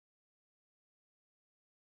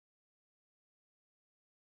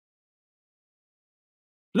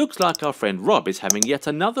Looks like our friend Rob is having yet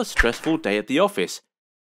another stressful day at the office.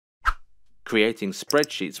 Creating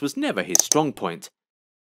spreadsheets was never his strong point.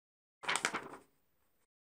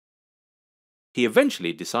 He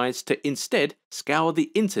eventually decides to instead scour the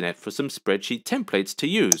internet for some spreadsheet templates to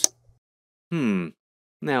use.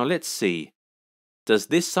 Now let's see. Does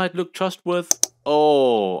this site look trustworthy?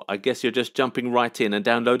 Oh, I guess you're just jumping right in and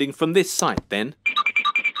downloading from this site then.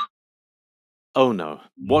 Oh no,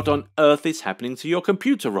 what on earth is happening to your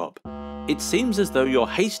computer, Rob? It seems as though your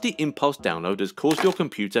hasty impulse download has caused your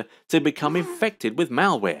computer to become infected with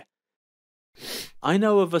malware. I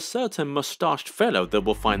know of a certain moustached fellow that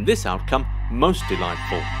will find this outcome most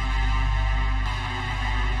delightful.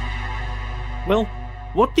 Well,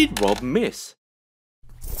 what did Rob miss?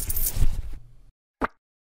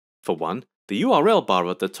 For one, the URL bar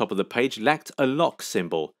at the top of the page lacked a lock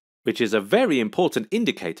symbol, which is a very important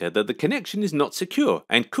indicator that the connection is not secure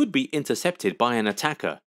and could be intercepted by an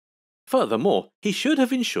attacker. Furthermore, he should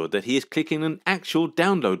have ensured that he is clicking an actual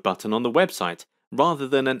download button on the website, rather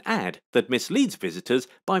than an ad that misleads visitors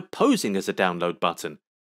by posing as a download button.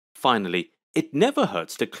 Finally, it never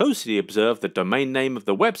hurts to closely observe the domain name of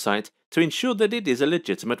the website to ensure that it is a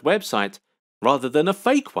legitimate website, rather than a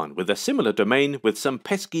fake one with a similar domain with some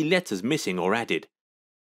pesky letters missing or added.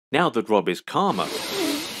 Now that Rob is calmer,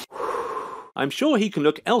 I'm sure he can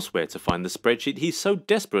look elsewhere to find the spreadsheet he so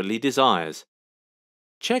desperately desires.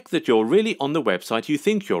 Check that you're really on the website you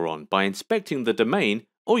think you're on by inspecting the domain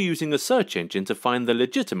or using a search engine to find the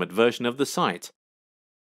legitimate version of the site.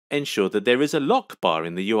 Ensure that there is a lock bar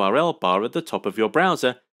in the URL bar at the top of your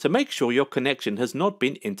browser to make sure your connection has not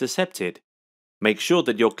been intercepted. Make sure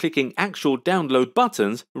that you're clicking actual download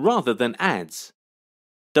buttons rather than ads.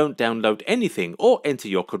 Don't download anything or enter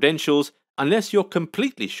your credentials unless you're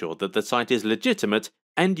completely sure that the site is legitimate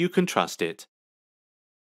and you can trust it.